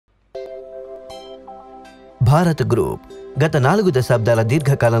Bharat group గత 4 దశాబ్దాల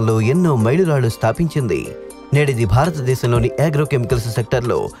దీర్ఘకాలంలో ఎన్నో మైలురాళ్లు స్థాపించింది. నేడిది భారతదేశంలోని అగ్రోకెమికల్స్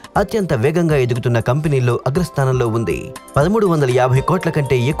సెక్టర్లో అత్యంత వేగంగా ఎదుగుతున్న కంపెనీల్లో అగ్రస్థానంలో ఉంది. 1350 కోట్ల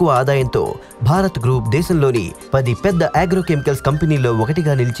కంటే ఎక్కువ ఆదాయంతో భారత్ గ్రూప్ దేశంలోని 10 పెద్ద అగ్రోకెమికల్స్ కంపెనీల్లో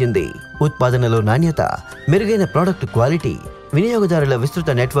ఒకటిగా నిలిచింది. ఉత్పాదనలో నాణ్యత, మెరుగైన ప్రోడక్ట్ క్వాలిటీ, వినియోగదారుల విస్తృత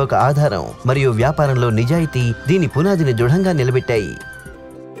నెట్వర్క్ ఆధారం మరియు వ్యాపారంలో నిజాయితీ దీని పునాదిని దృఢంగా నిలబెట్టాయి.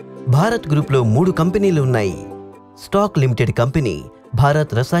 భారత్ గ్రూప్లో 3 కంపెనీలు ఉన్నాయి. Stock limited company,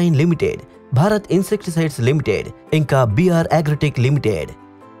 Bharat Rasayan limited, Bharat insecticides limited, ఇంకా బిఆర్ అగ్రోటెక్ లిమిటెడ్.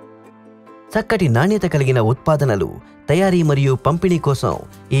 చక్కటి నాణ్యత కలిగిన ఉత్పాదనలు, తయారీ మరియు పంపిణీ కోసం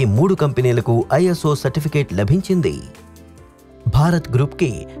ఈ 3 కంపెనీలకు ఐఎస్ఓ సర్టిఫికేట్ లభించింది. భారత్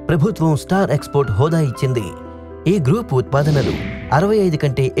గ్రూప్కి ప్రభుత్వం స్టార్ ఎక్స్పోర్ట్ హోదా ఇచ్చింది. ఈ గ్రూప్ ఉత్పాదనలు 65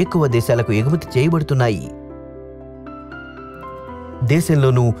 కంటే ఎక్కువ దేశాలకు ఎగుమతి చేయబడుతున్నాయి.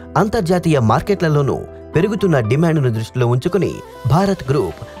 దేశంలోనూ అంతర్జాతీయ మార్కెట్లలోనూ పెరుగుతున్న డిమాండ్ను దృష్టిలో ఉంచుకుని భారత్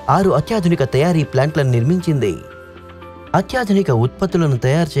గ్రూప్ 6 అత్యాధునిక తయారీ ప్లాంట్లను నిర్మించింది. అత్యాధునిక ఉత్పత్తులను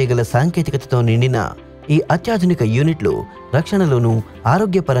తయారు చేయగల సాంకేతికతతో నిండిన ఈ అత్యాధునిక యూనిట్లు రక్షణలోనూ,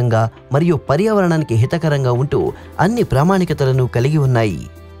 ఆరోగ్యపరంగా మరియు పర్యావరణానికి హితకరంగా ఉంటూ అన్ని ప్రామాణికతలను కలిగి ఉన్నాయి.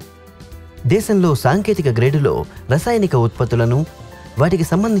 దేశంలో సాంకేతిక గ్రేడులో రసాయనిక ఉత్పత్తులను, వాటికి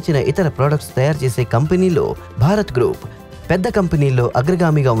సంబంధించిన ఇతర ప్రోడక్ట్స్ తయారు చేసే కంపెనీలో భారత్ గ్రూప్ పెద్ద కంపెనీల్లో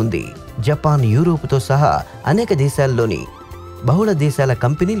అగ్రగామిగా ఉంది. జపాన్, యూరోప్తో సహా అనేక దేశాల్లోని బహుళ దేశాల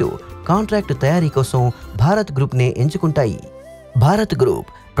కంపెనీలు కాంట్రాక్టు తయారీ కోసం భారత్ గ్రూప్నే ఎంచుకుంటాయి. భారత్ గ్రూప్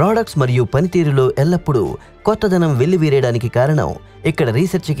ప్రోడక్ట్స్ మరియు పనితీరులో ఎల్లప్పుడూ కొత్తదనం వెల్లివిరేయడానికి కారణం ఇక్కడ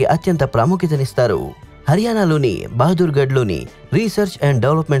రీసెర్చ్కి అత్యంత ప్రాముఖ్యతనిస్తారు. హర్యానాలోని బహదూర్గఢ్లోని రీసెర్చ్ అండ్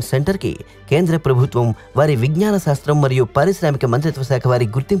డెవలప్మెంట్ సెంటర్కి కేంద్ర ప్రభుత్వం వారి విజ్ఞాన శాస్త్రం మరియు పారిశ్రామిక మంత్రిత్వ శాఖ వారి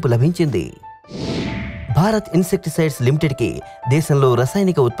గుర్తింపు లభించింది. భారత్ ఇన్సెక్టిసైడ్స్ లిమిటెడ్కి దేశంలో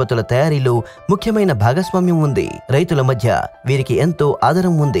రసాయనిక ఉత్పత్తుల తయారీలో ముఖ్యమైన భాగస్వామ్యం ఉంది. రైతుల మధ్య వీరికి ఎంతో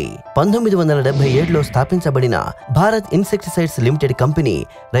ఆదరం ఉంది. 1977లో స్థాపించబడిన భారత్ ఇన్సెక్టిసైడ్స్ లిమిటెడ్ కంపెనీ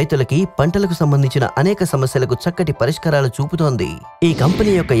రైతులకి పంటలకు సంబంధించిన అనేక సమస్యలకు చక్కటి పరిష్కారాలు చూపుతోంది. ఈ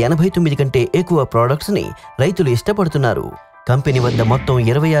కంపెనీ యొక్క 89 కంటే ఎక్కువ ప్రోడక్ట్స్ ని రైతులు ఇష్టపడుతున్నారు. కంపెనీ వద్ద మొత్తం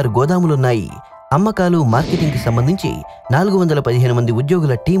 26 గోదాములున్నాయి. అమ్మకాలు, మార్కెటింగ్ కి సంబంధించి 415 మంది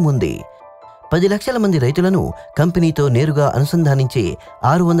ఉద్యోగుల టీం ఉంది. 10 లక్షల మంది రైతులను కంపెనీతో నేరుగా అనుసంధానించే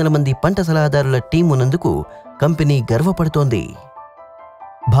 600 మంది పంట సలహాదారుల టీం ఉన్నందుకు కంపెనీ గర్వపడుతోంది.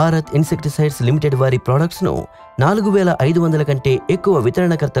 భారత్ ఇన్సెక్టిసైడ్స్ లిమిటెడ్ వారి ప్రోడక్ట్స్ను 4500 కంటే ఎక్కువ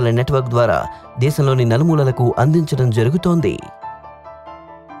వితరణకర్తల నెట్వర్క్ ద్వారా దేశంలోని నలుమూలలకు అందించడం జరుగుతోంది.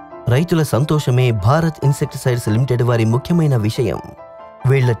 రైతుల సంతోషమే భారత్ ఇన్సెక్టిసైడ్స్ లిమిటెడ్ వారి ముఖ్యమైన విషయం.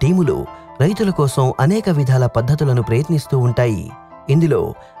 వీళ్ల టీములు రైతుల కోసం అనేక విధాల పద్ధతులను ప్రయత్నిస్తూ ఉంటాయి. ఇందులో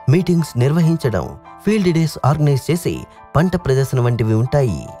మీటింగ్స్ నిర్వహించడం, ఫీల్డ్ డేస్ ఆర్గనైజ్ చేసి పంట ప్రదర్శన వంటివి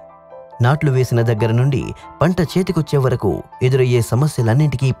ఉంటాయి. నాట్లు వేసిన దగ్గర నుండి పంట చేతికొచ్చే వరకు ఎదురయ్యే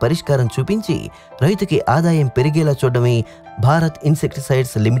సమస్యలన్నింటికీ పరిష్కారం చూపించి రైతుకి ఆదాయం పెరిగేలా చూడడమే భారత్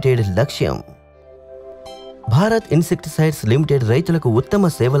ఇన్సెక్టిసైడ్స్ లిమిటెడ్ లక్ష్యం. భారత్ ఇన్సెక్టిసైడ్స్ లిమిటెడ్ రైతులకు ఉత్తమ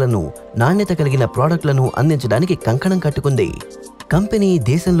సేవలను, నాణ్యత కలిగిన ప్రోడక్ట్లను అందించడానికి కంకణం కట్టుకుంది. కంపెనీ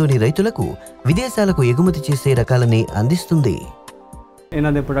దేశంలోని రైతులకు విదేశాలకు ఎగుమతి చేసే రకాలని అందిస్తుంది.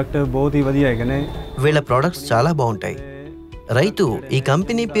 వీళ్ళ ప్రోడక్ట్స్ చాలా బాగుంటాయి. రైతు ఈ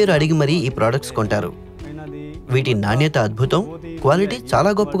కంపెనీ పేరు అడిగి మరీ ఈ ప్రోడక్ట్స్ కొంటారు. వీటి నాణ్యత అద్భుతం, క్వాలిటీ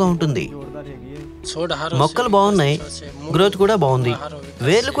చాలా గొప్పగా ఉంటుంది. మొక్కలు బాగున్నాయి, గ్రోత్ కూడా బాగుంది,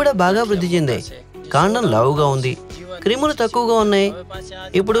 వేర్లు కూడా బాగా వృద్ధి చెందాయి, కాండం లావుగా ఉంది, క్రిములు తక్కువగా ఉన్నాయి.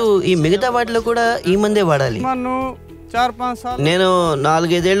 ఇప్పుడు ఈ మిగతా వాటిలో కూడా ఈ మందే వాడాలి. నేను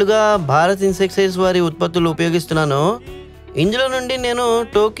 4-5 ఏళ్లుగా భారత్ ఇన్సెక్టిసైడ్స్ వారి ఉత్పత్తులు ఉపయోగిస్తున్నాను. ఇందులో నుండి నేను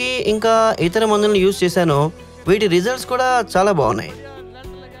టోకీ ఇంకా ఇతర మందులను యూజ్ చేశాను. వీటి రిజల్ట్స్ కూడా చాలా బాగున్నాయి.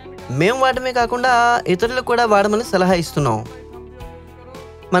 మేము వాడమే కాకుండా ఇతరులకు కూడా వాడమని సలహా ఇస్తున్నాం.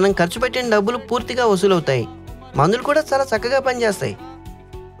 మనం ఖర్చు పెట్టిన డబ్బులు పూర్తిగా వసూలవుతాయి. మందులు కూడా చాలా చక్కగా పనిచేస్తాయి.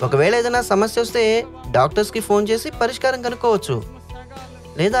 ఒకవేళ ఏదైనా సమస్య వస్తే డాక్టర్స్కి ఫోన్ చేసి పరిష్కారం కనుక్కోవచ్చు,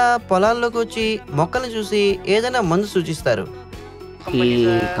 లేదా పొలాల్లోకి వచ్చి మొక్కలను చూసి ఏదైనా మందు సూచిస్తారు. ఈ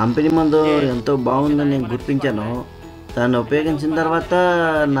కంపెనీ మందు ఎంతో బాగుందని నేను గుర్తించాను. దాన్ని ఉపయోగించిన తర్వాత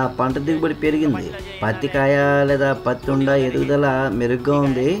నా పంట దిగుబడి పెరిగింది. పత్తి కాయ లేదా పత్తి ఉండ ఎదుగుదల మెరుగ్గా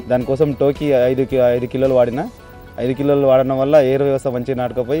ఉంది. దానికోసం టోకీ 5 కిలోలు వాడిన. 5 కిలోలు వాడడం వల్ల ఏరు వ్యవస్థ మంచిగా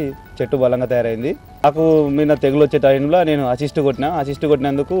నాటుకుపోయి చెట్టు బలంగా తయారైంది. నాకు మీద తెగులు వచ్చే టైంలో నేను అసిస్ట్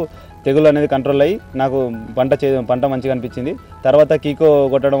కొట్టినందుకు తెగులు అనేది కంట్రోల్ అయ్యి నాకు పంట మంచిగా అనిపించింది. తర్వాత కీకో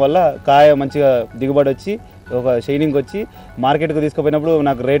కొట్టడం వల్ల కాయ మంచిగా దిగుబడి వచ్చి ఒక షైనింగ్ వచ్చి మార్కెట్కు తీసుకుపోయినప్పుడు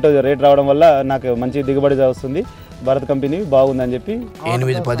నాకు రేట్ రావడం వల్ల నాకు మంచి దిగుబడి వస్తుంది. భారత్ కంపెనీ బాగుందని చెప్పి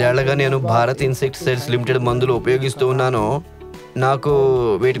 8-10 ఏళ్లుగా నేను భారత్ ఇన్సెక్టిసైడ్స్ లిమిటెడ్ మందులు ఉపయోగిస్తూ ఉన్నాను. నాకు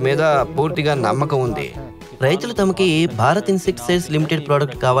వీటి మీద పూర్తిగా నమ్మకం ఉంది. రైతులు తమకి భారత్ ఇన్సెక్టిసైడ్స్ లిమిటెడ్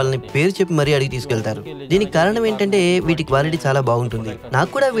ప్రోడక్ట్ కావాలని పేరు చెప్పి మరీ అడిగి తీసుకెళ్తారు. దీనికి కారణం ఏంటంటే వీటి క్వాలిటీ చాలా బాగుంటుంది. నాకు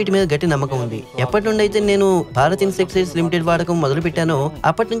కూడా వీటి మీద గట్టి నమ్మకం ఉంది. ఎప్పటి నుండి అయితే నేను భారత్ ఇన్సెక్టిసైడ్స్ లిమిటెడ్ వాడకం మొదలు పెట్టానో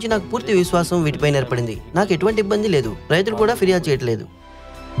అప్పటి నుంచి నాకు పూర్తి విశ్వాసం వీటిపైన ఏర్పడింది. నాకు ఎటువంటి ఇబ్బంది లేదు, రైతులు కూడా ఫిర్యాదు చేయట్లేదు.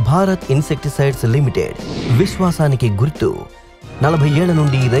 భారత్ ఇన్సెక్టిసైడ్స్ లిమిటెడ్ విశ్వాసానికి గుర్తు. 40 ఏళ్ల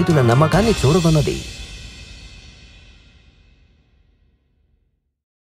నుండి రైతుల నమ్మకాన్ని చూరగొన్నది.